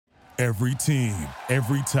Every team,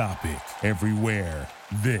 every topic, everywhere.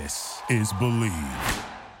 This is Believe.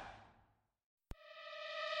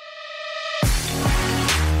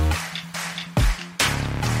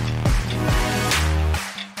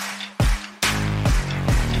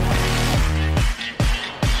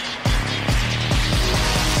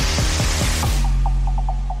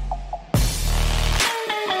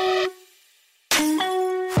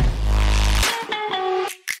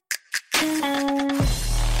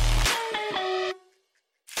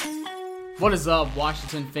 What is up,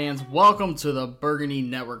 Washington fans? Welcome to the Burgundy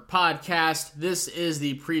Network podcast. This is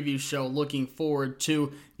the preview show looking forward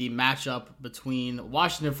to the matchup between the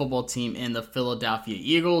Washington football team and the Philadelphia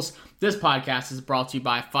Eagles. This podcast is brought to you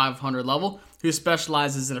by 500 Level, who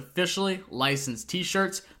specializes in officially licensed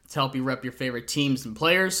t-shirts to help you rep your favorite teams and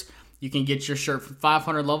players. You can get your shirt from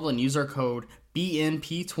 500 Level and use our code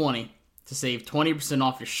BNP20 to save 20%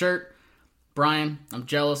 off your shirt. Brian, I'm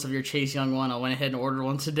jealous of your Chase Young one. I went ahead and ordered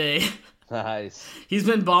one today. Nice. He's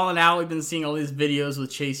been balling out. We've been seeing all these videos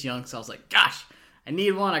with Chase Young, so I was like, gosh, I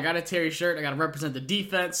need one. I got a Terry shirt. I got to represent the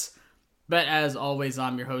defense. But as always,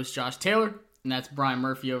 I'm your host, Josh Taylor, and that's Brian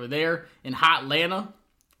Murphy over there in hot Atlanta,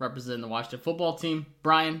 representing the Washington football team.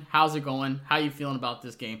 Brian, how's it going? How you feeling about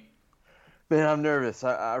this game? Man, I'm nervous.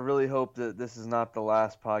 I really hope that this is not the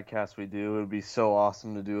last podcast we do. It would be so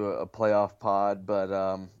awesome to do a playoff pod, but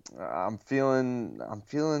I'm feeling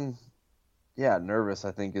nervous,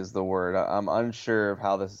 I think is the word. I'm unsure of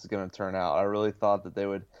how this is going to turn out. I really thought that they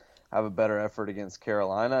would have a better effort against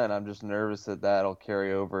Carolina, and I'm just nervous that that'll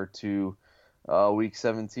carry over to Week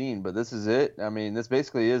 17. But this is it. I mean, this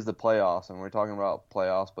basically is the playoffs, and we're talking about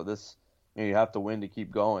playoffs, but this, you have to win to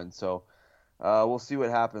keep going. So we'll see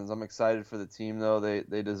what happens. I'm excited for the team, though.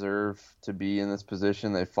 They deserve to be in this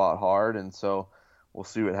position. They fought hard, and so we'll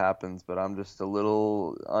see what happens, but I'm just a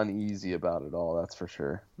little uneasy about it all, that's for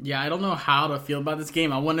sure. Yeah, I don't know how to feel about this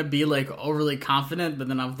game. I want to be, overly confident, but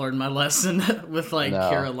then I've learned my lesson with,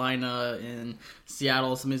 Carolina and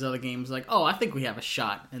Seattle, some of these other games. I think we have a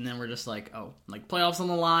shot. And then we're just playoffs on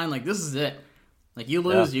the line. This is it. You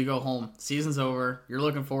lose, You go home. Season's over. You're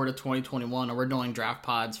looking forward to 2021, and we're doing draft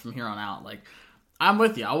pods from here on out. I'm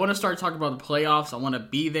with you. I want to start talking about the playoffs. I want to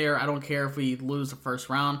be there. I don't care if we lose the first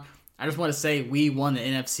round. I just want to say we won the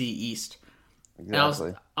NFC East.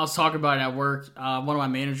 Exactly. I was talking about it at work. One of my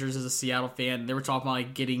managers is a Seattle fan. They were talking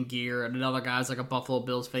about getting gear, and another guy's a Buffalo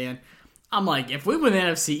Bills fan. I'm like, if we win the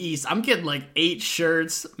NFC East, I'm getting 8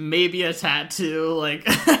 shirts, maybe a tattoo.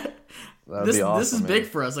 This be awesome, this is big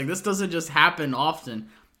for us. This doesn't just happen often,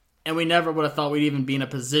 and we never would have thought we'd even be in a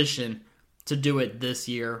position to do it this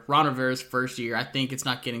year. Ron Rivera's first year. I think it's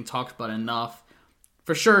not getting talked about enough.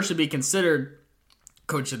 For sure, should be considered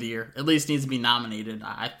Coach of the Year. At least needs to be nominated.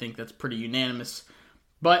 I think that's pretty unanimous.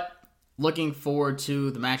 But looking forward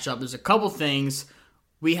to the matchup. There's a couple things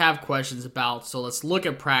we have questions about, so let's look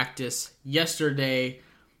at practice. Yesterday,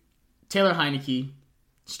 Taylor Heinicke,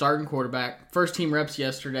 starting quarterback, first team reps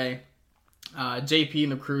yesterday. JP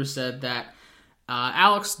and the crew said that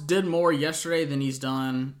Alex did more yesterday than he's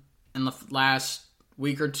done in the last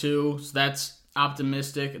week or two, so that's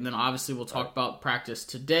optimistic. And then obviously we'll talk about practice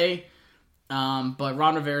today. But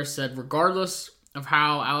Ron Rivera said regardless of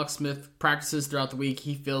how Alex Smith practices throughout the week,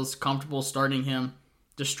 he feels comfortable starting him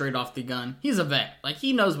just straight off the gun. He's a vet.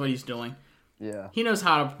 He knows what he's doing. Yeah. He knows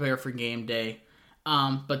how to prepare for game day.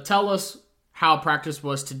 But tell us how practice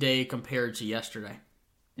was today compared to yesterday.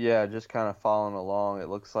 Yeah, just kind of following along. It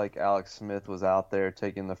looks like Alex Smith was out there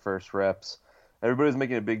taking the first reps. Everybody's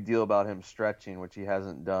making a big deal about him stretching, which he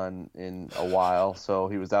hasn't done in a while. So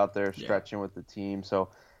he was out there stretching with the team. So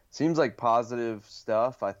seems like positive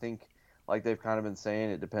stuff. I think, like they've kind of been saying,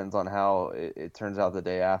 it depends on how it turns out the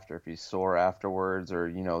day after. If he's sore afterwards or,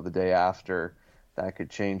 the day after, that could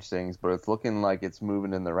change things. But it's looking like it's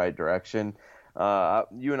moving in the right direction.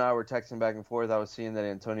 You and I were texting back and forth. I was seeing that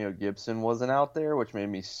Antonio Gibson wasn't out there, which made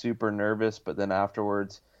me super nervous. But then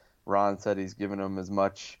afterwards, Ron said he's given him as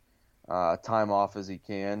much time off as he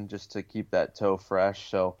can just to keep that toe fresh.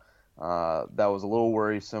 So that was a little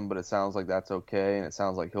worrisome, but it sounds like that's okay, and it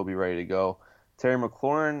sounds like he'll be ready to go. Terry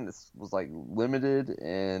McLaurin was limited,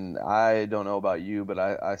 and I don't know about you, but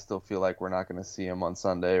I still feel like we're not going to see him on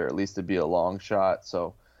Sunday, or at least it'd be a long shot.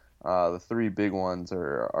 So the 3 big ones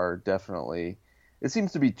are definitely, it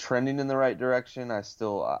seems to be trending in the right direction. I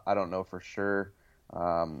don't know for sure.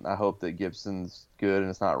 I hope that Gibson's good and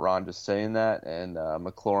it's not Ron just saying that. And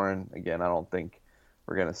McLaurin, again, I don't think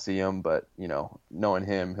we're going to see him, but knowing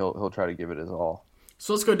him, he'll try to give it his all.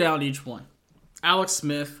 So let's go down each one. Alex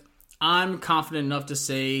Smith, I'm confident enough to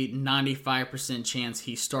say 95% chance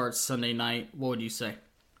he starts Sunday night. What would you say?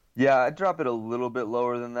 Yeah, I'd drop it a little bit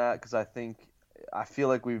lower than that because I feel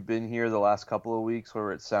like we've been here the last couple of weeks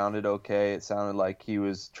where it sounded okay. It sounded like he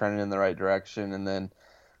was trending in the right direction, and then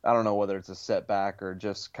I don't know whether it's a setback or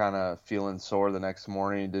just kind of feeling sore the next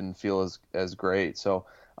morning. It didn't feel as great. So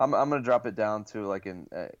I'm gonna drop it down to like an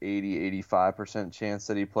 80-85% chance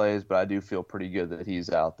that he plays, but I do feel pretty good that he's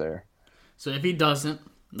out there. So if he doesn't,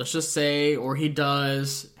 let's just say, or he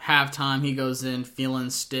does, halftime, he goes in feeling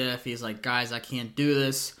stiff. He's like, guys, I can't do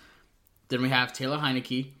this. Then we have Taylor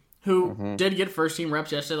Heineke, who did get first team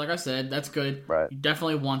reps yesterday, like I said. That's good. Right. You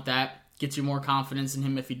definitely want that. Gets you more confidence in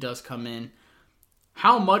him if he does come in.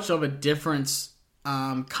 How much of a difference,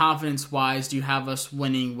 confidence-wise, do you have us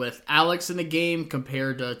winning with Alex in the game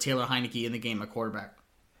compared to Taylor Heineke in the game at quarterback?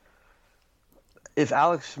 If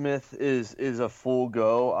Alex Smith is a full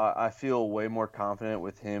go, I feel way more confident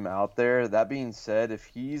with him out there. That being said, if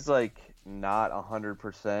he's like not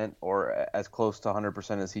 100% or as close to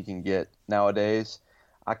 100% as he can get nowadays,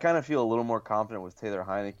 I kind of feel a little more confident with Taylor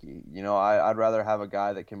Heineke. You know, I'd rather have a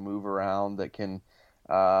guy that can move around, that can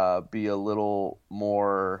be a little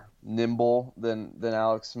more nimble than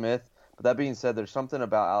Alex Smith. But that being said, there's something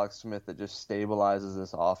about Alex Smith that just stabilizes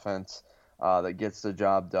this offense, that gets the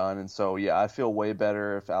job done. And so, yeah, I feel way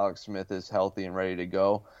better if Alex Smith is healthy and ready to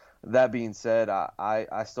go. That being said,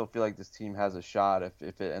 I still feel like this team has a shot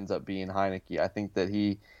if it ends up being Heineke. I think that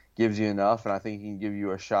he gives you enough, and I think he can give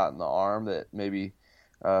you a shot in the arm that maybe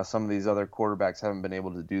some of these other quarterbacks haven't been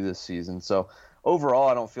able to do this season. So overall,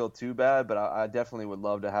 I don't feel too bad, but I definitely would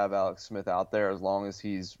love to have Alex Smith out there as long as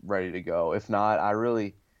he's ready to go. If not,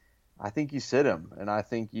 I think you sit him, and I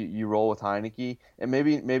think you roll with Heineke, and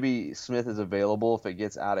maybe Smith is available if it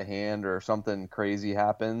gets out of hand or something crazy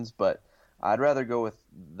happens, but I'd rather go with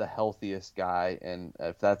the healthiest guy, and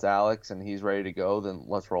if that's Alex and he's ready to go, then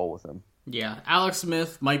let's roll with him. Yeah, Alex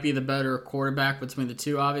Smith might be the better quarterback between the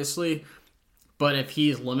two, obviously. But if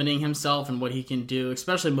he's limiting himself and what he can do,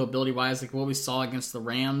 especially mobility-wise, like what we saw against the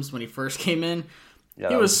Rams when he first came in, Yeah,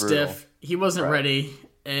 he was brutal. stiff. He wasn't Right. ready,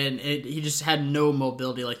 and he just had no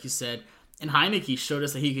mobility, like you said. And Heineke showed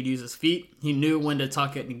us that he could use his feet. He knew when to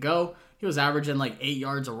tuck it and go. He was averaging like 8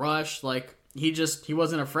 yards a rush. Like he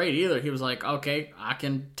wasn't afraid either. He was like, okay, I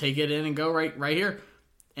can take it in and go right here,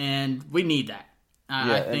 and we need that.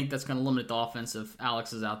 I think that's going to limit the offense if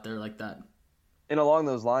Alex is out there like that. And along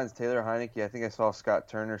those lines, Taylor Heineke, I think I saw Scott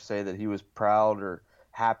Turner say that he was proud or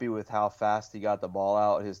happy with how fast he got the ball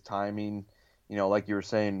out, his timing, like you were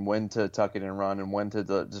saying, when to tuck it and run and when to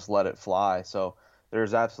just let it fly. So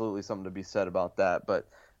there's absolutely something to be said about that. But,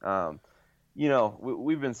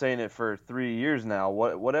 we've been saying it for 3 years now.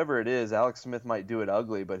 Whatever it is, Alex Smith might do it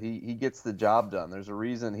ugly, but he gets the job done. There's a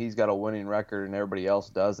reason he's got a winning record and everybody else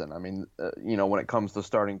doesn't. I mean, when it comes to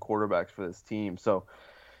starting quarterbacks for this team. So,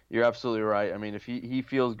 you're absolutely right. I mean, if he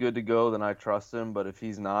feels good to go, then I trust him. But if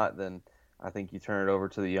he's not, then I think you turn it over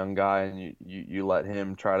to the young guy and you let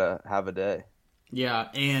him try to have a day. Yeah,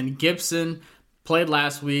 and Gibson played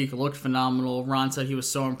last week, looked phenomenal. Ron said he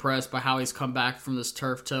was so impressed by how he's come back from this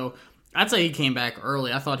turf toe. I'd say he came back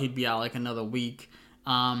early. I thought he'd be out like another week.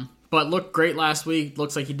 But looked great last week.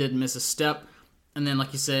 Looks like he didn't miss a step. And then,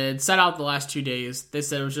 like you said, sat out the last 2 days. They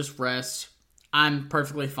said it was just rest. I'm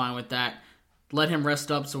perfectly fine with that. Let him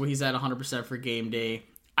rest up so he's at 100% for game day.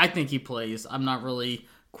 I think he plays. I'm not really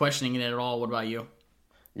questioning it at all. What about you?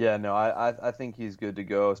 Yeah, no, I think he's good to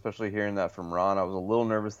go, especially hearing that from Ron. I was a little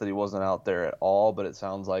nervous that he wasn't out there at all, but it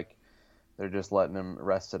sounds like they're just letting him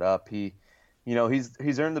rest it up. He's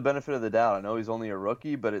earned the benefit of the doubt. I know he's only a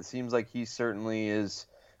rookie, but it seems like he certainly is,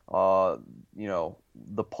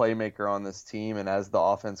 the playmaker on this team. And as the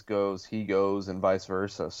offense goes, he goes, and vice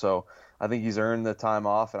versa. So I think he's earned the time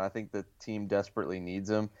off, and I think the team desperately needs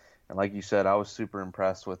him. And like you said, I was super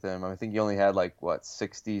impressed with him. I think he only had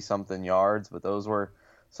 60-something yards, but those were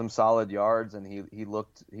some solid yards, and he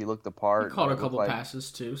looked the part. He caught a couple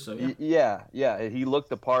passes too, so yeah. Yeah, he looked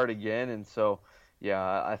the part again, and so yeah,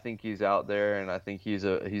 I think he's out there, and I think he's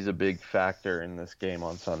a big factor in this game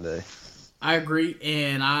on Sunday. I agree,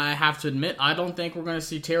 and I have to admit, I don't think we're going to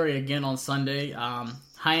see Terry again on Sunday.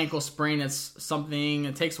 High ankle sprain, it's something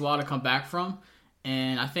it takes a while to come back from,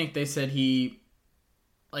 and I think they said he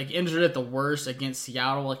injured it the worst against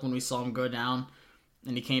Seattle, when we saw him go down,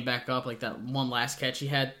 and he came back up, that one last catch he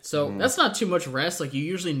had. So that's not too much rest. You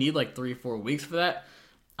usually need 3 or 4 weeks for that.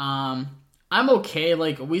 I'm okay.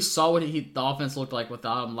 We saw what the offense looked like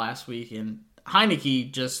without him last week, and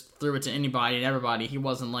Heineke just threw it to anybody and everybody. He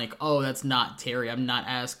wasn't oh, that's not Terry. I'm not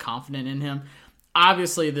as confident in him.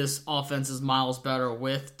 Obviously, this offense is miles better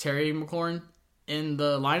with Terry McLaurin in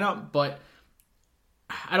the lineup, but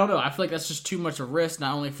I don't know. I feel like that's just too much of a risk,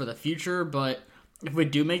 not only for the future, but if we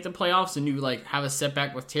do make the playoffs and you like have a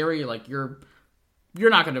setback with Terry, like you're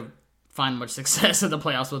not going to find much success in the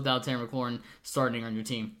playoffs without Terry McLaurin starting on your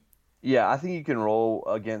team. Yeah, I think you can roll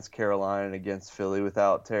against Carolina and against Philly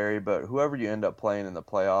without Terry, but whoever you end up playing in the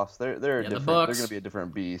playoffs, they're different. They're going to be a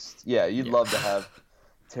different beast. Yeah, you'd love to have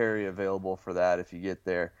Terry available for that if you get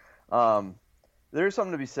there. There's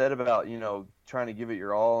something to be said about, trying to give it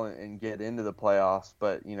your all and get into the playoffs,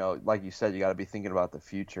 but, like you said, you got to be thinking about the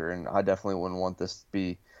future, and I definitely wouldn't want this to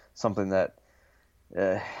be something that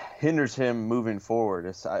hinders him moving forward.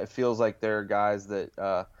 It feels like there are guys that,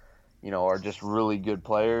 are just really good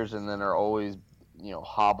players and then are always,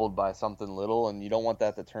 hobbled by something little, and you don't want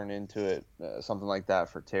that to turn into it, something like that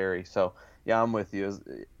for Terry. So, yeah, I'm with you.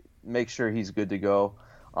 Make sure he's good to go.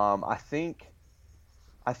 I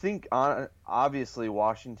think obviously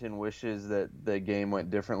Washington wishes that the game went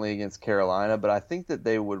differently against Carolina, but I think that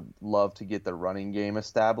they would love to get the running game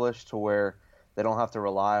established to where they don't have to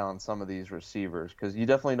rely on some of these receivers, because you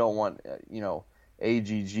definitely don't want,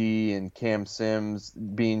 AGG and Cam Sims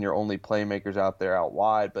being your only playmakers out there out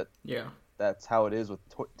wide, but that's how it is with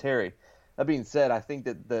Terry. That being said, I think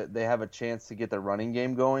that they have a chance to get the running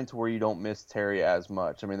game going to where you don't miss Terry as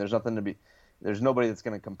much. I mean, there's nobody that's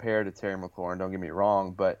going to compare to Terry McLaurin, don't get me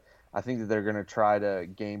wrong, but I think that they're going to try to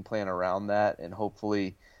game plan around that and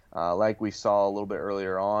hopefully, like we saw a little bit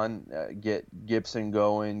earlier on, get Gibson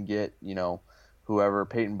going, get, whoever,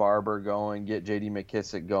 Peyton Barber going, get J.D.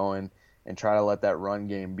 McKissic going, and try to let that run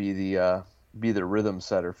game be the rhythm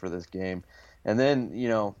setter for this game. And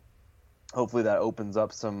then, hopefully that opens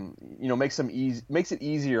up some, makes it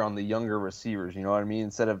easier on the younger receivers, you know what I mean?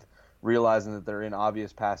 Instead of realizing that they're in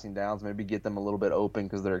obvious passing downs, maybe get them a little bit open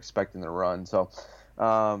because they're expecting the run. So,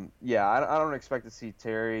 I don't expect to see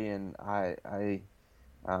Terry, and I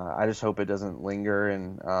just hope it doesn't linger.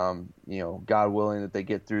 And God willing that they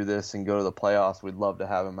get through this and go to the playoffs, we'd love to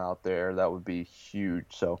have him out there. That would be huge.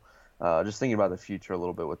 So, just thinking about the future a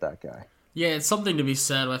little bit with that guy. Yeah, it's something to be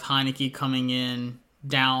said with Heinicke coming in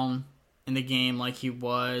down in the game like he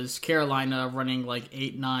was. Carolina running like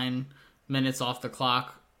 8-9 minutes off the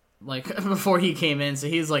clock like before he came in, so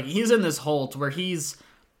he's in this hole to where he's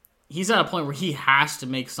at a point where he has to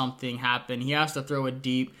make something happen. He has to throw it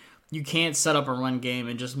deep. You can't set up a run game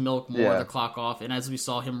and just milk more of the clock off. And as we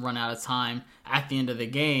saw him run out of time at the end of the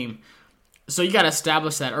game, so you got to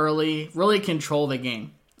establish that early, really control the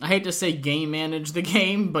game. I hate to say game manage the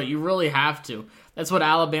game, but you really have to. That's what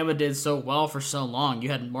Alabama did so well for so long. You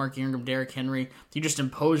had Mark Ingram, Derrick Henry. You just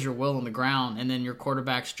impose your will on the ground, and then your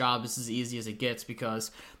quarterback's job is as easy as it gets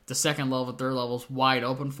because the second level, third level is wide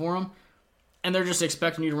open for them, and they're just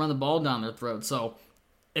expecting you to run the ball down their throat. So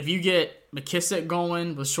if you get McKissic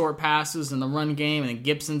going with short passes in the run game, and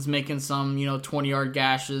Gibson's making some 20-yard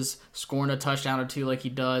gashes, scoring a touchdown or two like he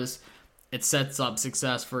does, it sets up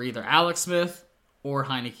success for either Alex Smith or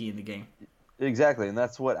Heinicke in the game. Exactly, and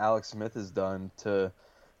that's what Alex Smith has done to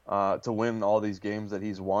win all these games that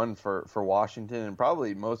he's won for Washington, and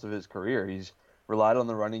probably most of his career. He's relied on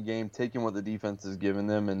the running game, taken what the defense has given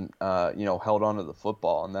them, and held on to the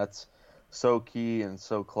football, and that's so key and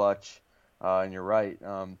so clutch. And you're right.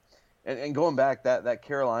 And going back, that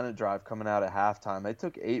Carolina drive coming out at halftime, they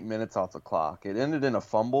took 8 minutes off the clock. It ended in a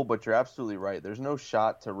fumble, but you're absolutely right. There's no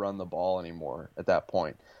shot to run the ball anymore at that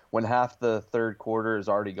point. When half the third quarter is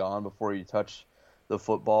already gone before you touch the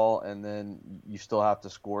football, and then you still have to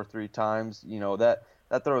score 3 times,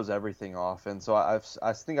 that throws everything off. And so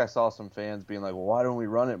I think I saw some fans being like, well, why don't we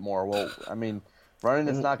run it more? Well, I mean, running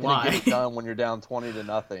is not going to get it done when you're down 20-0.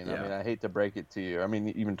 Yeah. I mean, I hate to break it to you. I mean,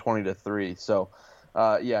 even 20-3. So,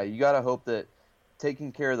 you got to hope that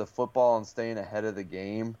taking care of the football and staying ahead of the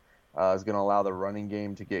game is going to allow the running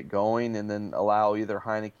game to get going, and then allow either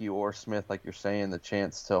Heinicke or Smith, like you're saying, the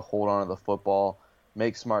chance to hold on to the football,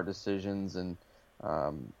 make smart decisions, and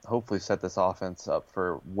hopefully set this offense up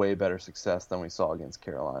for way better success than we saw against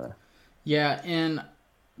Carolina. Yeah, and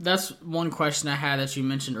that's one question I had that you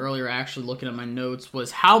mentioned earlier, actually looking at my notes,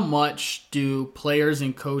 was how much do players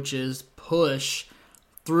and coaches push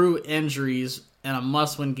through injuries in a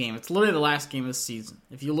must-win game? It's literally the last game of the season.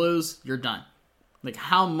 If you lose, you're done. Like,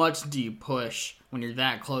 how much do you push when you're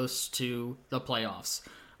that close to the playoffs?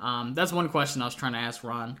 That's one question I was trying to ask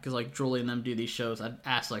Ron, because like Julie and them do these shows, I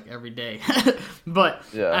ask like every day. But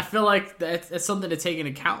yeah. I feel like that's something to take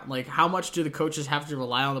into account. Like, how much do the coaches have to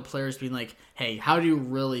rely on the players being like, hey, how do you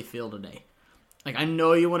really feel today? Like, I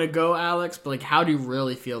know you want to go, Alex, but like, how do you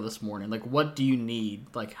really feel this morning? Like, what do you need,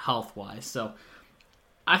 like, health-wise? So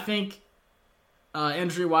I think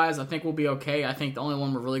injury-wise, I think we'll be okay. I think the only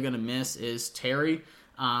one we're really going to miss is Terry.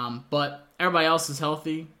 But everybody else is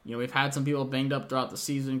healthy. We've had some people banged up throughout the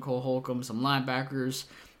season. Cole Holcomb, some linebackers,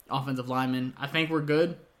 offensive linemen. I think we're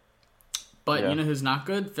good. But you know who's not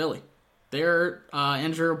good? Philly. Their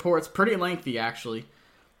injury report's pretty lengthy, actually,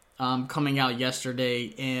 coming out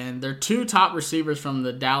yesterday. And their two top receivers from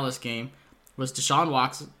the Dallas game was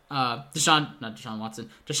Deshaun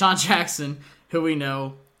Jackson, who we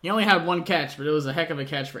know. He only had one catch, but it was a heck of a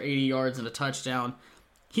catch for 80 yards and a touchdown.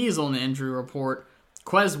 He's on the injury report.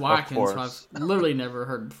 Quez Watkins, who I've literally never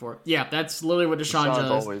heard before. Yeah, that's literally what Deshaun does.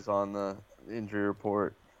 Deshaun's always on the injury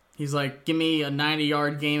report. He's like, give me a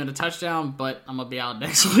 90-yard game and a touchdown, but I'm going to be out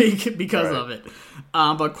next week because of it.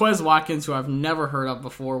 But Quez Watkins, who I've never heard of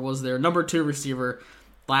before, was their number 2 receiver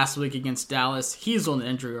last week against Dallas. He's on the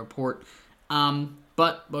injury report.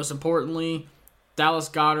 But most importantly, Dallas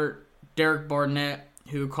Goedert, Derek Barnett,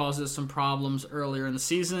 who causes some problems earlier in the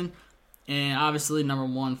season. And obviously, number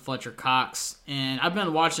 1, Fletcher Cox. And I've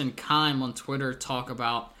been watching Kime on Twitter talk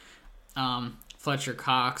about Fletcher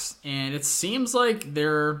Cox, and it seems like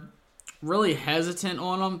they're really hesitant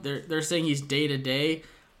on him. They're saying he's day-to-day,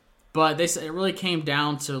 but they say it really came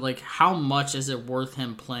down to, like, how much is it worth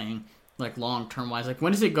him playing, like, long-term wise? Like,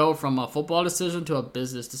 when does it go from a football decision to a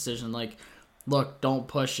business decision? Like, look, don't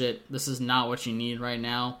push it. This is not what you need right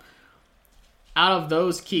now. Out of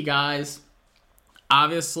those key guys,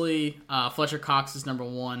 obviously, Fletcher Cox is number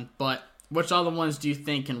 1, but which other ones do you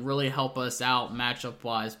think can really help us out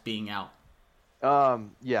matchup-wise being out?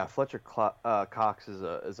 Fletcher Cox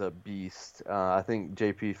is a beast. I think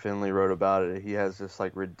JP Finley wrote about it. He has just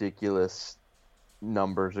like ridiculous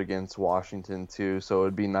numbers against Washington too, so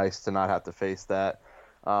it'd be nice to not have to face that.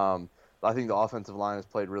 I think the offensive line has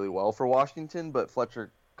played really well for Washington, but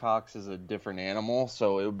Fletcher Cox is a different animal,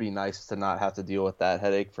 so it would be nice to not have to deal with that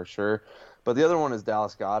headache for sure. But the other one is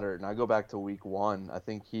Dallas Goedert, and I go back to week 1. I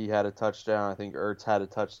think he had a touchdown. I think Ertz had a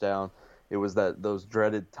touchdown. It was those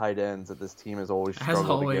dreaded tight ends that this team has always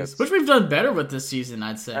struggled against. Which we've done better with this season,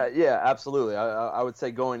 I'd say. Yeah, absolutely. I would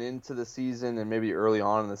say going into the season and maybe early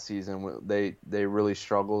on in the season, they really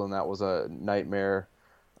struggled, and that was a nightmare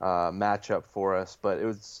matchup for us. But it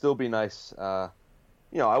would still be nice. I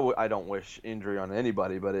don't wish injury on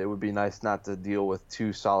anybody, but it would be nice not to deal with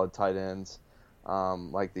 2 solid tight ends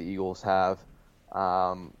like the Eagles have.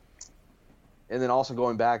 And then also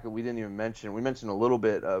going back, we mentioned a little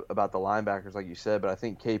bit about the linebackers, like you said, but I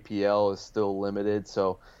think KPL is still limited,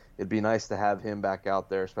 so it'd be nice to have him back out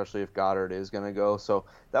there, especially if Goddard is going to go. So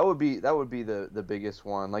that would be the biggest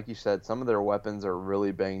one. Like you said, some of their weapons are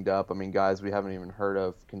really banged up. I mean, guys we haven't even heard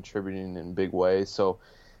of contributing in big ways. So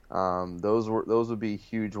those would be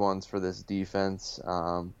huge ones for this defense.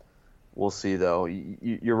 We'll see, though.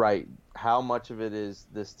 You're right. How much of it is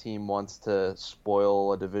this team wants to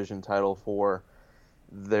spoil a division title for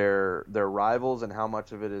their rivals, and how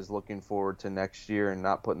much of it is looking forward to next year and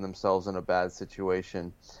not putting themselves in a bad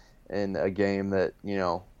situation in a game that,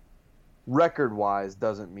 record-wise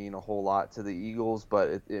doesn't mean a whole lot to the Eagles,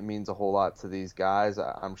 but it means a whole lot to these guys,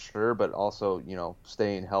 I'm sure, but also,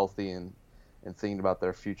 staying healthy and thinking about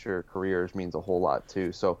their future careers means a whole lot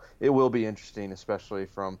too. So it will be interesting, especially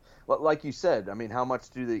from, like you said, I mean, how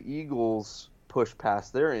much do the Eagles push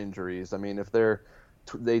past their injuries? I mean, if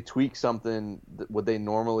they tweak something, would they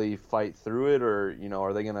normally fight through it, or,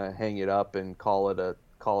 are they going to hang it up and call it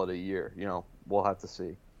a year? We'll have to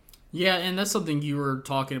see. Yeah, and that's something you were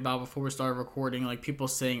talking about before we started recording, like people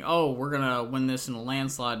saying, oh, we're going to win this in a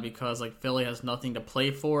landslide because like Philly has nothing to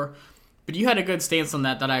play for. But you had a good stance on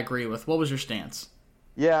that I agree with. What was your stance?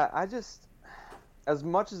 Yeah, as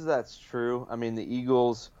much as that's true, I mean, the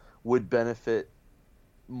Eagles would benefit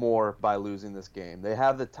more by losing this game. They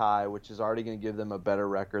have the tie, which is already going to give them a better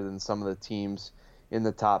record than some of the teams in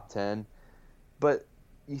the top 10. But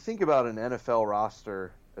you think about an NFL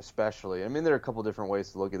roster especially. I mean, there are a couple different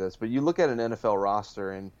ways to look at this, but you look at an NFL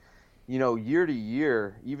roster and, year to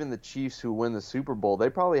year, even the Chiefs who win the Super Bowl, they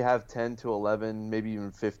probably have 10 to 11, maybe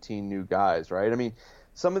even 15 new guys, right? I mean,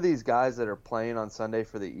 some of these guys that are playing on Sunday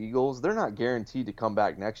for the Eagles, they're not guaranteed to come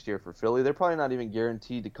back next year for Philly. They're probably not even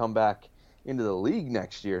guaranteed to come back into the league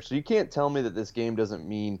next year. So you can't tell me that this game doesn't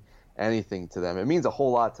mean anything to them. It means a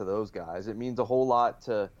whole lot to those guys. It means a whole lot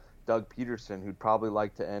to Doug Peterson, who'd probably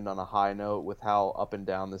like to end on a high note with how up and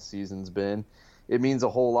down this season's been. It means a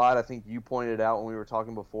whole lot. I think you pointed out when we were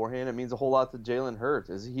talking beforehand, it means a whole lot to Jalen Hurts.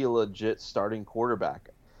 Is he a legit starting quarterback?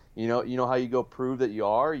 You know how you go prove that you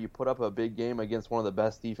are? You put up a big game against one of the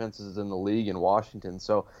best defenses in the league in Washington.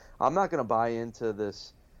 So I'm not going to buy into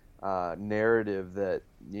this narrative that,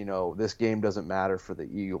 this game doesn't matter for the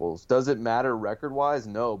Eagles. Does it matter record-wise?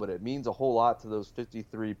 No, but it means a whole lot to those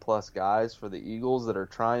 53-plus guys for the Eagles that are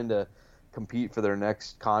trying to compete for their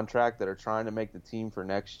next contract, that are trying to make the team for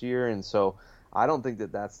next year. And so I don't think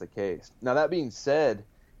that that's the case. Now, that being said,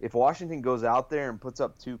 if Washington goes out there and puts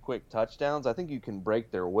up 2 quick touchdowns, I think you can break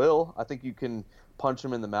their will. I think you can punch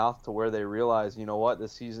them in the mouth to where they realize, you know what,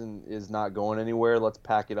 this season is not going anywhere. Let's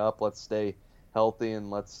pack it up. Let's stay healthy, and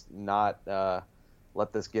let's not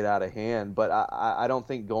let this get out of hand. But I don't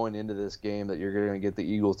think going into this game that you're going to get the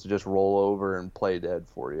Eagles to just roll over and play dead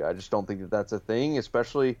for you. I just don't think that that's a thing,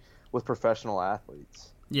 especially with professional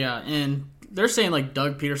athletes. Yeah, and they're saying like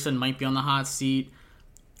Doug Peterson might be on the hot seat.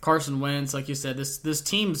 Carson Wentz, like you said, this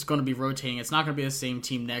team's going to be rotating. It's not going to be the same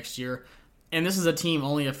team next year. And this is a team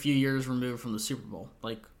only a few years removed from the Super Bowl.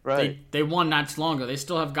 Like, right. They won not too long ago. They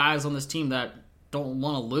still have guys on this team that don't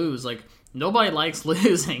want to lose. Like, nobody likes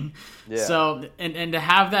losing. Yeah. So, and to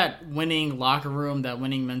have that winning locker room, that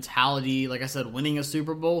winning mentality, like I said, winning a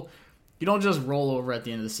Super Bowl, you don't just roll over at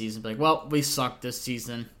the end of the season. Be like, well, we sucked this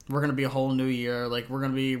season. We're going to be a whole new year. Like, we're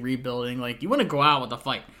going to be rebuilding. Like, you want to go out with a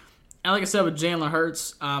fight. And like I said, with Jalen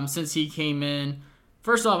Hurts, since he came in,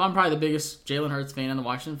 first off, I'm probably the biggest Jalen Hurts fan in the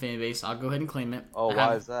Washington fan base. I'll go ahead and claim it. Oh,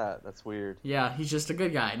 why is that? That's weird. Yeah, he's just a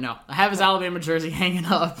good guy. No, I have his Alabama jersey hanging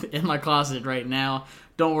up in my closet right now.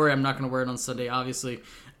 Don't worry, I'm not going to wear it on Sunday, obviously.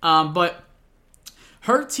 But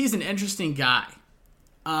Hurts, he's an interesting guy.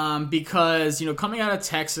 Because, coming out of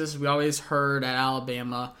Texas, we always heard at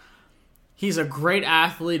Alabama, he's a great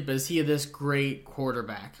athlete, but is he this great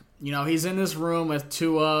quarterback? He's in this room with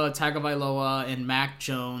Tua Tagovailoa and Mac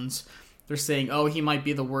Jones. They're saying, he might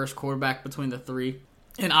be the worst quarterback between the three.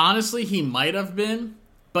 And honestly, he might have been,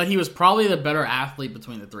 but he was probably the better athlete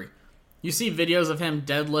between the three. You see videos of him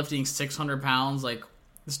deadlifting 600 pounds. Like,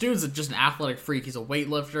 this dude's just an athletic freak. He's a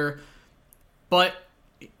weightlifter. But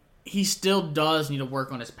he still does need to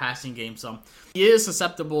work on his passing game some. He is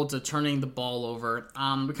susceptible to turning the ball over.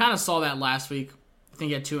 We kind of saw that last week. I think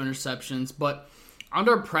he had 2 interceptions. But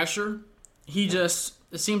under pressure, it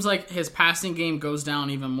seems like his passing game goes down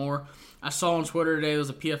even more. I saw on Twitter today, there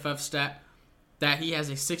was a PFF stat that he has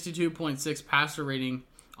a 62.6 passer rating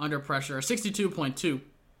under pressure, or 62.2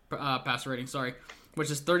 passer rating,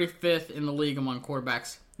 which is 35th in the league among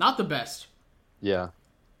quarterbacks. Not the best. Yeah.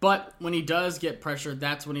 But when he does get pressure,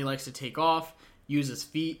 that's when he likes to take off, use his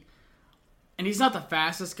feet. And he's not the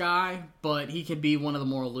fastest guy, but he can be one of the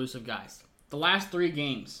more elusive guys. The last 3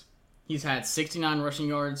 games, he's had 69 rushing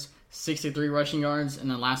yards, 63 rushing yards, and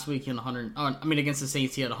then last week against the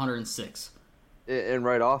Saints, he had 106. And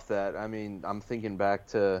right off that, I'm thinking back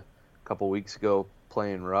to a couple weeks ago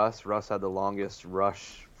playing Russ. Russ had the longest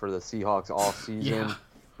rush for the Seahawks all season. Yeah.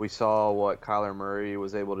 We saw what Kyler Murray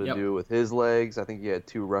was able to do with his legs. I think he had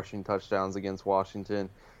 2 rushing touchdowns against Washington.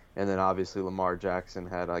 And then obviously Lamar Jackson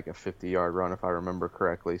had like a 50-yard run, if I remember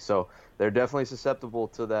correctly. So they're definitely susceptible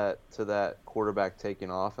to that quarterback taking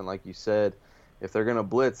off. And like you said, if they're going to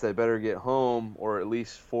blitz, they better get home or at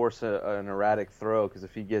least force an erratic throw, because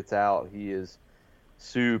if he gets out, he is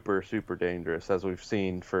super, super dangerous, as we've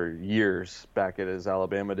seen for years back at his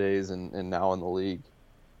Alabama days and now in the league.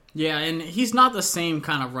 Yeah, and he's not the same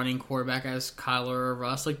kind of running quarterback as Kyler or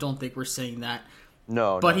Russ. Like, don't think we're saying that.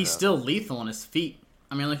 No, but he's still lethal on his feet.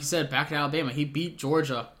 Like you said, back at Alabama, he beat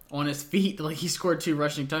Georgia on his feet. Like, he scored 2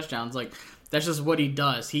 rushing touchdowns. Like, that's just what he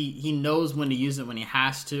does. He knows when to use it when he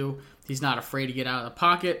has to. He's not afraid to get out of the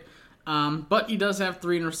pocket. But he does have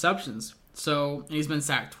 3 interceptions. So, and he's been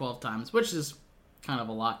sacked 12 times, which is kind of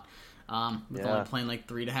a lot. With only playing like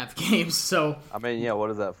 3.5 games. So,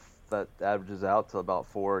 what is that? That averages out to about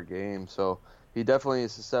 4 a game. So he definitely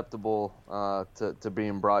is susceptible to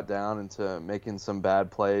being brought down and to making some bad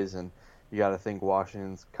plays. And you got to think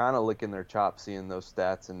Washington's kind of licking their chops seeing those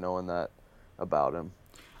stats and knowing that about him.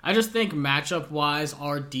 I just think matchup-wise,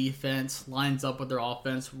 our defense lines up with their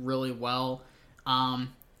offense really well. Can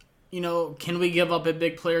we give up a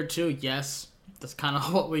big player too? Yes. That's kind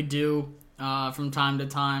of what we do from time to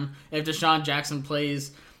time. If Deshaun Jackson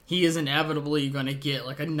plays, he is inevitably going to get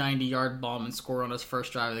like a 90-yard bomb and score on his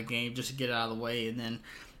first drive of the game just to get out of the way and then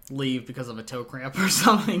leave because of a toe cramp or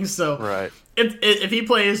something. So right. if he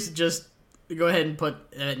plays, just go ahead and put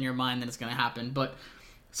it in your mind that it's going to happen. But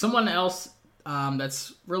someone else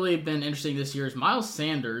that's really been interesting this year is Miles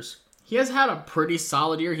Sanders. He has had a pretty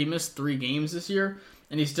solid year. He missed 3 games this year,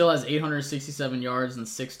 and he still has 867 yards and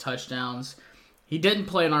 6 touchdowns. He didn't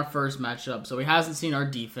play in our first matchup, so he hasn't seen our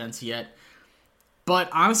defense yet. But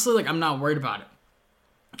honestly, I'm not worried about it.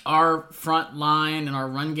 Our front line and our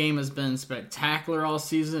run game has been spectacular all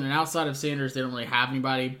season, and outside of Sanders, they don't really have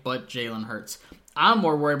anybody but Jalen Hurts. I'm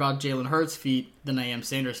more worried about Jalen Hurts' feet than I am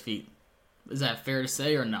Sanders' feet. Is that fair to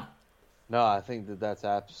say or no? No, I think that's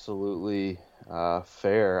absolutely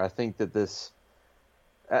fair. I think that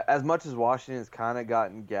as much as Washington's kind of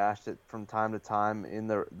gotten gashed from time to time in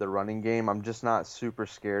the running game, I'm just not super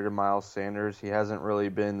scared of Miles Sanders. He hasn't really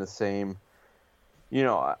been the same.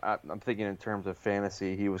 I'm thinking in terms of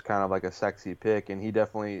fantasy, he was kind of like a sexy pick, and he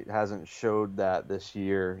definitely hasn't showed that this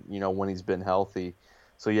year, when he's been healthy.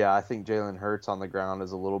 So, yeah, I think Jalen Hurts on the ground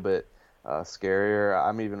is a little bit scarier.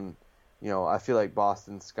 I'm even, I feel like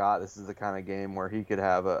Boston Scott, this is the kind of game where he could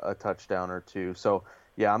have a touchdown or two. So,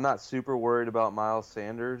 yeah, I'm not super worried about Miles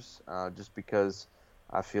Sanders just because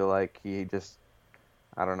I feel like he just,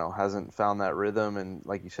 I don't know, hasn't found that rhythm and,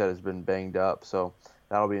 like you said, has been banged up. So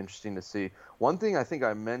that'll be interesting to see. One thing I think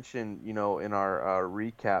I mentioned, in our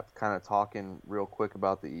recap, kind of talking real quick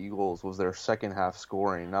about the Eagles, was their second half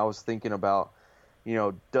scoring. And I was thinking about,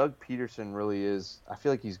 Doug Peterson really is, I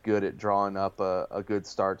feel like he's good at drawing up a good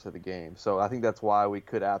start to the game. So I think that's why we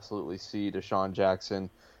could absolutely see Deshaun Jackson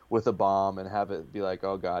with a bomb and have it be like,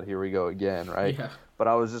 oh, God, here we go again, right? Yeah. But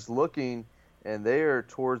I was just looking, and they are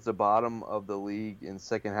towards the bottom of the league in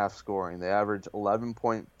second half scoring. They average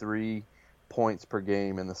 11.3 points per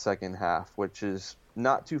game in the second half, which is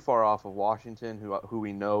not too far off of Washington, who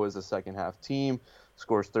we know is a second half team,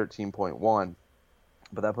 scores 13.1,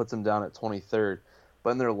 but that puts them down at 23rd. But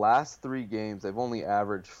in their last 3 games, they've only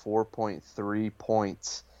averaged 4.3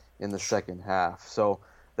 points in the second half. So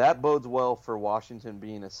that bodes well for Washington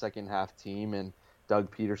being a second half team and Doug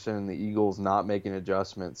Peterson and the Eagles not making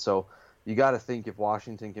adjustments. So you got to think if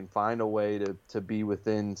Washington can find a way to be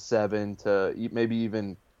within 7 to maybe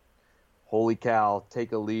even, holy cow,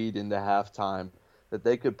 take a lead into halftime, that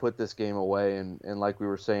they could put this game away and like we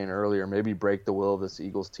were saying earlier, maybe break the will of this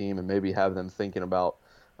Eagles team and maybe have them thinking about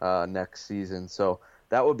next season. So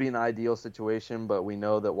that would be an ideal situation, but we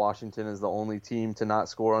know that Washington is the only team to not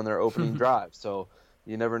score on their opening drive. So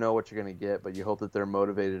you never know what you're going to get, but you hope that they're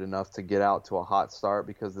motivated enough to get out to a hot start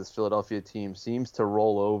because this Philadelphia team seems to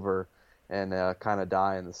roll over and kind of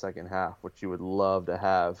die in the second half, which you would love to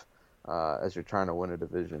have as you're trying to win a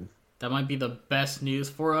division. That might be the best news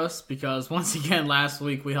for us because, once again, last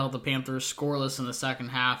week we held the Panthers scoreless in the second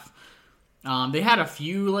half. They had a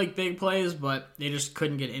few big plays, but they just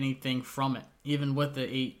couldn't get anything from it, even with the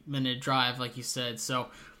 8-minute drive, like you said. So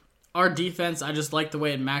our defense, I just like the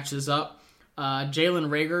way it matches up. Jalen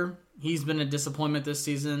Reagor, he's been a disappointment this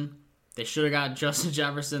season. They should have got Justin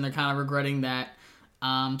Jefferson. They're kind of regretting that.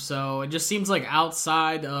 So it just seems like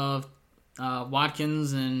outside of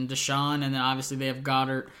Watkins and Deshaun, and then obviously they have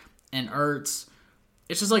Goddard and Ertz,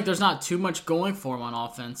 it's just like there's not too much going for him on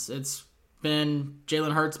offense. It's been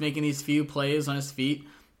Jalen Hurts making these few plays on his feet,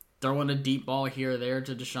 throwing a deep ball here or there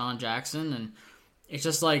to Deshaun Jackson, and it's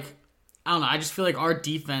just like, I don't know, I just feel like our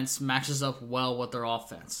defense matches up well with their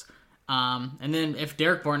offense. And then if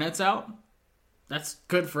Derek Barnett's out, that's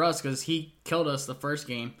good for us because he killed us the first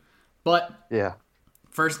game. But yeah,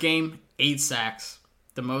 first game, 8 sacks,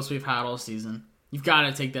 the most we've had all season. You've got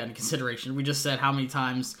to take that into consideration. We just said how many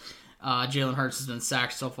times Jalen Hurts has been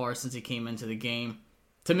sacked so far since he came into the game.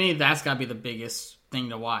 To me, that's got to be the biggest thing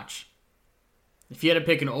to watch. If you had to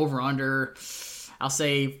pick an over-under, I'll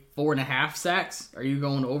say 4.5 sacks. Are you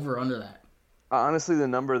going over or under that? Honestly, the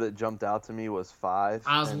number that jumped out to me was 5.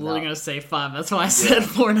 I was really going to say 5. That's why I said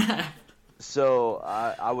 4.5. So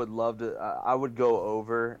I would love to. I would go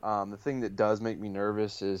over. The thing that does make me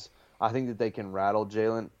nervous is I think that they can rattle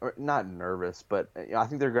Jalen. Or not nervous, but I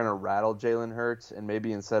think they're going to rattle Jalen Hurts, and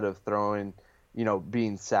maybe instead of throwing,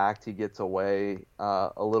 being sacked, he gets away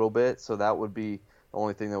a little bit. So that would be the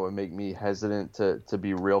only thing that would make me hesitant to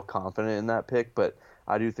be real confident in that pick. But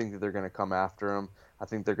I do think that they're going to come after him. I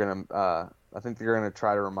think they're going to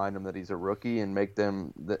try to remind him that he's a rookie and make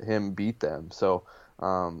him beat them. So.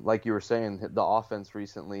 Like you were saying, the offense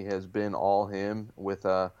recently has been all him with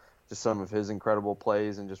just some of his incredible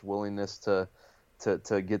plays and just willingness to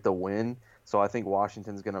get the win. So I think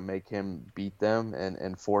Washington's going to make him beat them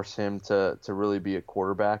and force him to really be a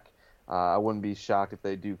quarterback. I wouldn't be shocked if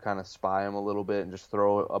they do kind of spy him a little bit and just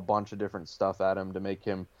throw a bunch of different stuff at him to make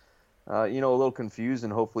him a little confused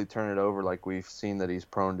and hopefully turn it over like we've seen that he's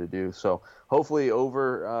prone to do. So hopefully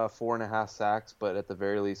over 4.5 sacks, but at the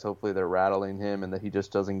very least, hopefully they're rattling him and that he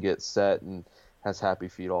just doesn't get set and has happy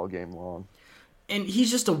feet all game long. And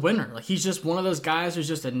he's just a winner. He's just one of those guys who's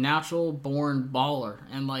just a natural born baller.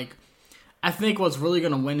 And I think what's really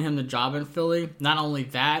going to win him the job in Philly, not only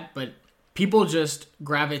that, but people just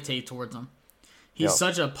gravitate towards him. He's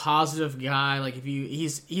such a positive guy.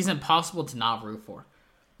 He's impossible to not root for.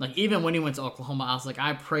 Even when he went to Oklahoma, I was like,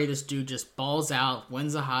 I pray this dude just balls out,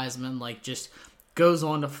 wins a Heisman, just goes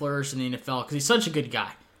on to flourish in the NFL because he's such a good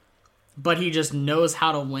guy. But he just knows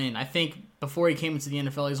how to win. I think before he came into the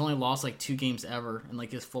NFL, he's only lost 2 games ever in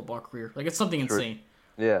his football career. It's something insane.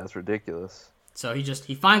 Yeah, it's ridiculous. So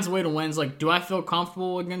he finds a way to win. It's like, do I feel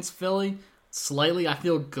comfortable against Philly? Slightly. I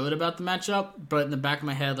feel good about the matchup, but in the back of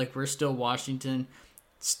my head, like, we're still Washington.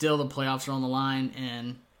 Still the playoffs are on the line,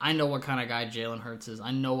 and I know what kind of guy Jalen Hurts is.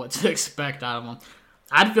 I know what to expect out of him.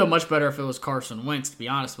 I'd feel much better if it was Carson Wentz, to be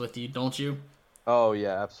honest with you, don't you? Oh,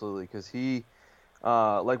 yeah, absolutely, because he,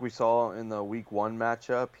 like we saw in the Week 1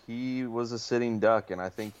 matchup, he was a sitting duck, and I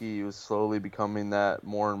think he was slowly becoming that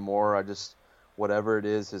more and more. Whatever it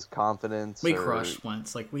is, his confidence. We crushed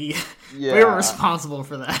Wentz. Like, we Yeah. we were responsible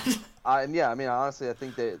for that. Honestly, I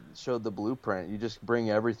think they showed the blueprint. You just bring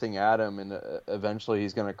everything at him, and eventually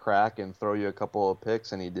he's going to crack and throw you a couple of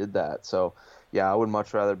picks, and he did that. So, yeah, I would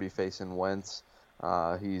much rather be facing Wentz.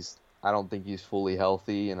 I don't think he's fully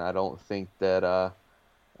healthy, and I don't think that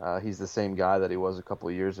he's the same guy that he was a couple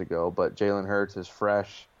of years ago. But Jalen Hurts is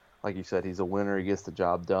fresh. Like you said, he's a winner. He gets the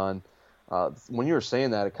job done. When you were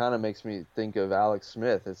saying that, it kind of makes me think of Alex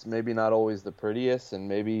Smith. It's maybe not always the prettiest, and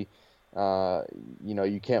maybe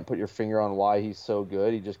you can't put your finger on why he's so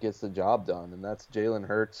good. He just gets the job done, and that's Jalen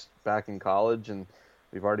Hurts back in college, and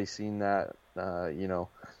we've already seen that a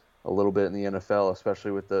little bit in the NFL,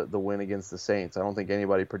 especially with the win against the Saints. I don't think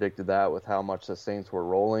anybody predicted that with how much the Saints were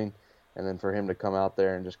rolling, and then for him to come out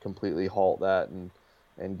there and just completely halt that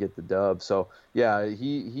and get the dub. So yeah,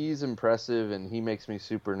 he's impressive, and he makes me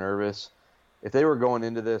super nervous. If they were going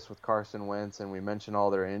into this with Carson Wentz and we mentioned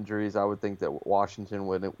all their injuries, I would think that Washington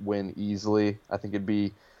would win easily. I think it'd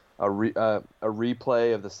be a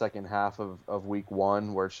replay of the second half of Week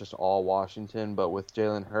 1 where it's just all Washington. But with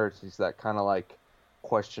Jalen Hurts, he's that kind of like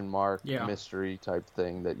question mark, mystery type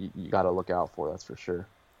thing that you got to look out for. That's for sure.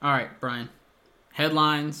 All right, Brian.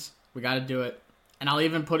 Headlines. We got to do it. And I'll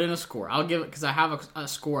even put in a score. I'll give it because I have a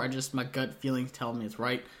score. My gut feelings tell me it's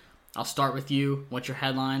right. I'll start with you. What's your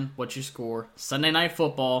headline? What's your score? Sunday Night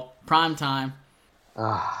Football, prime time.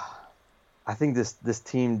 I think this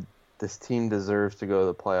team deserves to go to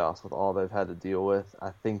the playoffs with all they've had to deal with.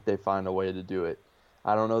 I think they find a way to do it.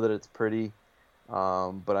 I don't know that it's pretty,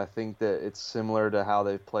 but I think that it's similar to how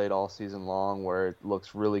they've played all season long, where it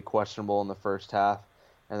looks really questionable in the first half,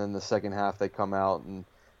 and then the second half they come out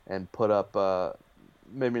and put up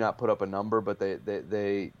maybe not put up a number, but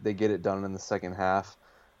they get it done in the second half.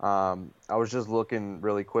 I was just looking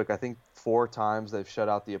really quick. I think 4 times they've shut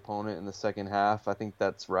out the opponent in the second half. I think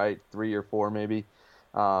that's right, 3 or 4 maybe.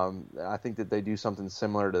 I think that they do something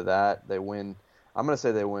similar to that. They win. I'm going to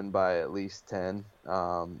say they win by at least 10.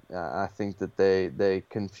 I think that they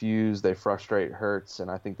confuse, they frustrate Hurts, and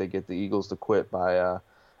I think they get the Eagles to quit by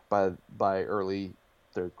early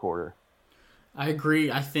third quarter. I agree.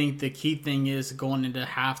 I think the key thing is going into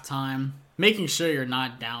halftime, making sure you're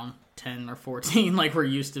not down 10 or 14 like we're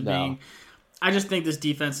used to being. I just think this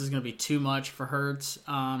defense is going to be too much for Hurts.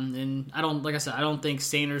 And I don't think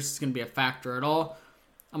Sanders is going to be a factor at all.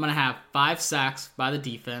 I'm going to have 5 sacks by the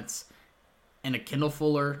defense and a Kendall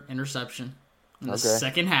Fuller interception in the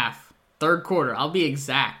second half. Third quarter. I'll be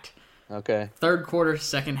exact. Okay. Third quarter,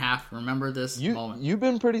 second half. Remember this moment. You've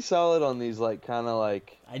been pretty solid on these, like, kind of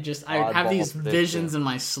like... I have these visions in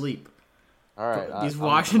my sleep. All right. These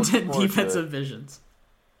Washington defensive visions.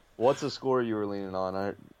 What's the score you were leaning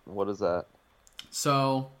on? What is that?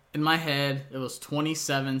 So, in my head, it was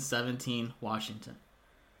 27-17 Washington.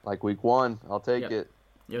 Like Week 1. I'll take it.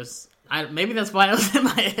 It was... maybe that's why it was in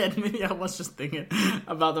my head. Maybe I was just thinking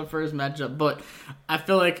about the first matchup. But I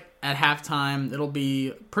feel like at halftime, it'll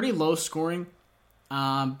be pretty low scoring.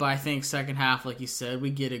 But I think second half, like you said,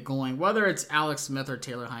 we get it going. Whether it's Alex Smith or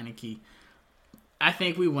Taylor Heineke, I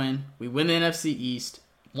think we win. We win the NFC East.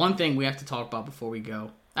 One thing we have to talk about before we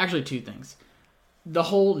go. Actually, 2 things. The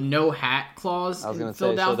whole no hat clause in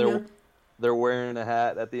Philadelphia. So they're wearing a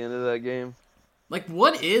hat at the end of that game? Like,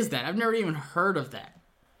 what is that? I've never even heard of that.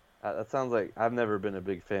 That sounds like... I've never been a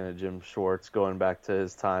big fan of Jim Schwartz going back to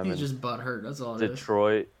his time He's just butthurt. That's all it is.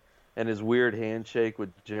 Detroit. And his weird handshake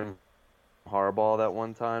with Jim Harbaugh that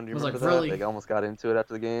one time. Do you remember that? Really? They almost got into it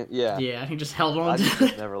after the game. Yeah. Yeah, he just held on I to just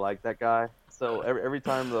it. never liked that guy. So every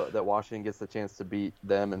time that Washington gets the chance to beat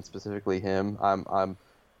them, and specifically him,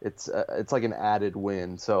 it's like an added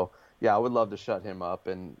win. So yeah, I would love to shut him up,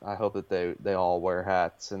 and I hope that they all wear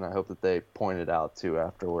hats, and I hope that they point it out too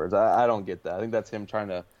afterwards. I don't get that. I think that's him trying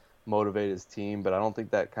to motivate his team, but I don't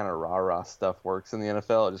think that kind of rah-rah stuff works in the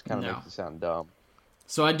NFL. It just kind of makes you sound dumb.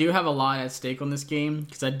 So I do have a lot at stake on this game,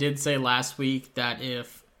 because I did say last week that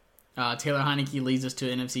if Taylor Heineke leads us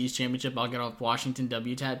to an NFC East Championship, I'll get a Washington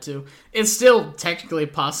W tattoo. It's still technically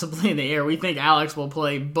possibly in the air. We think Alex will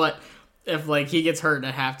play, but if he gets hurt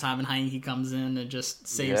at halftime and Heineke comes in and just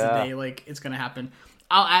saves the day, it's going to happen.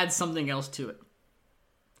 I'll add something else to it.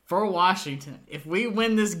 for Washington, if we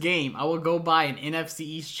win this game, I will go buy an NFC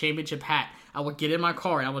East Championship hat. I will get in my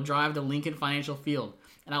car and I will drive to Lincoln Financial Field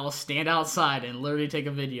and I will stand outside and literally take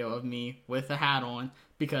a video of me with the hat on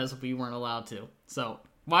because we weren't allowed to. So,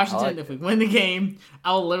 Washington, if we win the game,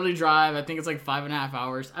 I will literally drive, I think it's like 5.5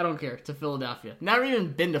 hours, I don't care, to Philadelphia. Never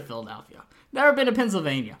even been to Philadelphia. Never been to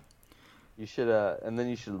Pennsylvania. You should, and then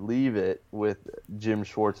you should leave it with Jim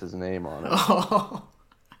Schwartz's name on it. Oh.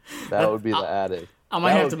 That would be the added. I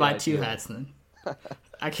might have to buy 2 hats then.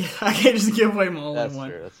 I can't just give away my only one.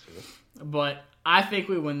 That's true. But I think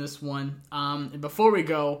we win this one. And before we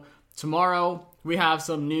go, tomorrow we have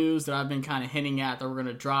some news that I've been kind of hinting at that we're going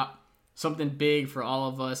to drop. Something big for all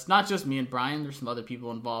of us. Not just me and Brian. There's some other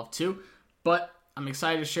people involved too. But I'm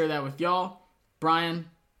excited to share that with y'all. Brian,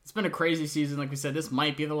 it's been a crazy season. Like we said, this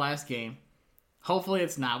might be the last game. Hopefully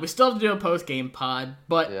it's not. We still have to do a post-game pod.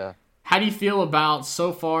 But yeah. How do you feel about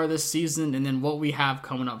so far this season and then what we have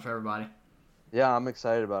coming up for everybody? Yeah, I'm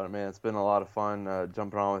excited about it, man. It's been a lot of fun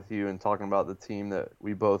jumping on with you and talking about the team that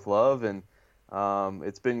we both love. And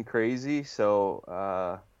it's been crazy. So,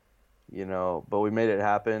 but we made it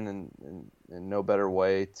happen. And no better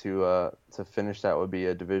way to finish that would be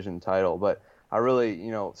a division title. But I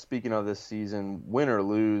really, speaking of this season, win or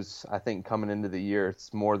lose, I think coming into the year,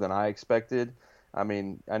 it's more than I expected. I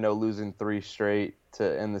mean, I know losing 3 straight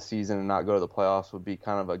to end the season and not go to the playoffs would be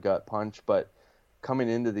kind of a gut punch, but coming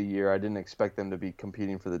into the year, I didn't expect them to be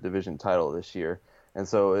competing for the division title this year. And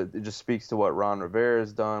so it just speaks to what Ron Rivera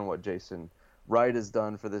has done, what Jason Wright has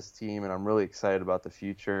done for this team, and I'm really excited about the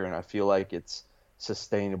future, and I feel like it's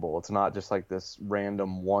sustainable. It's not just like this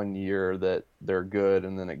random 1 year that they're good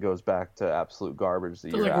and then it goes back to absolute garbage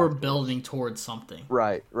the year like after. We're building towards something.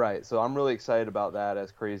 Right. So I'm really excited about that,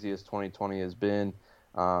 as crazy as 2020 has been,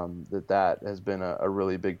 that has been a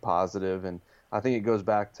really big positive. And I think it goes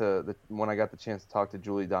back to when I got the chance to talk to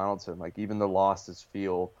Julie Donaldson, like even the losses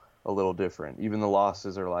feel a little different. Even the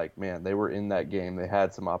losses are like, man, they were in that game. They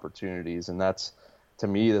had some opportunities. And that's, to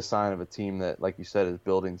me, the sign of a team that, like you said, is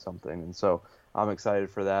building something. And so I'm excited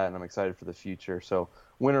for that, and I'm excited for the future. So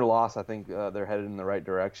win or loss, I think they're headed in the right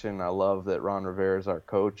direction. I love that Ron Rivera is our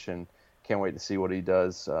coach, and can't wait to see what he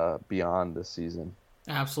does beyond this season.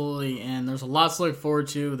 Absolutely, and there's a lot to look forward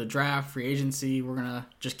to. The draft, free agency, we're going to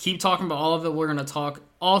just keep talking about all of it. We're going to talk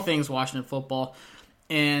all things Washington football,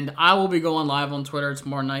 and I will be going live on Twitter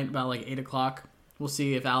tomorrow night about like 8 o'clock. We'll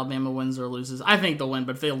see if Alabama wins or loses. I think they'll win,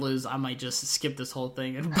 but if they lose, I might just skip this whole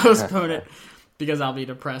thing and postpone it because I'll be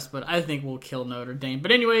depressed, but I think we'll kill Notre Dame.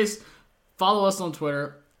 But anyways, follow us on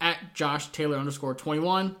Twitter at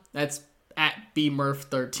JoshTaylor_21. That's at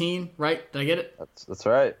BMurph13, right? Did I get it? That's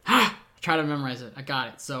right. Try to memorize it. I got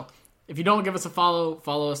it. So if you don't give us a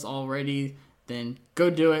follow us already, then go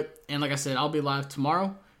do it. And like I said, I'll be live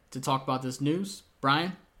tomorrow to talk about this news.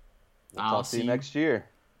 Brian, I'll see you next year.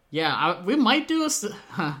 Yeah, we might do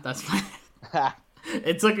that's fine.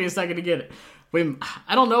 It took me a second to get it.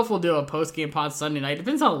 I don't know if we'll do a post-game pod Sunday night.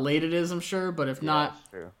 Depends how late it is, I'm sure. But if not,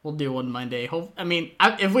 we'll do one Monday.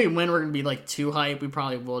 If we win, we're going to be like too hype. We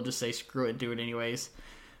probably will just say screw it, do it anyways.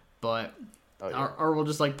 But or we'll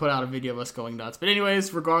just like put out a video of us going nuts. But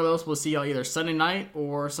anyways, regardless, we'll see y'all either Sunday night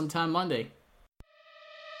or sometime Monday.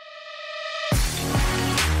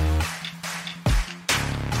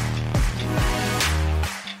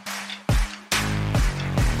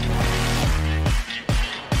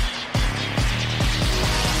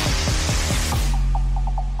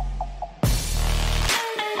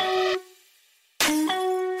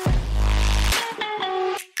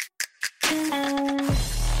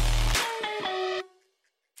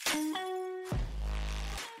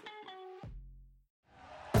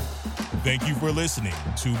 Thank you for listening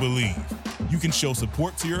to Believe. You can show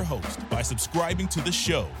support to your host by subscribing to the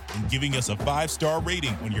show and giving us a 5-star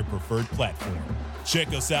rating on your preferred platform. Check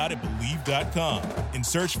us out at Believe.com and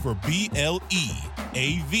search for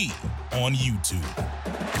BLEAV on YouTube.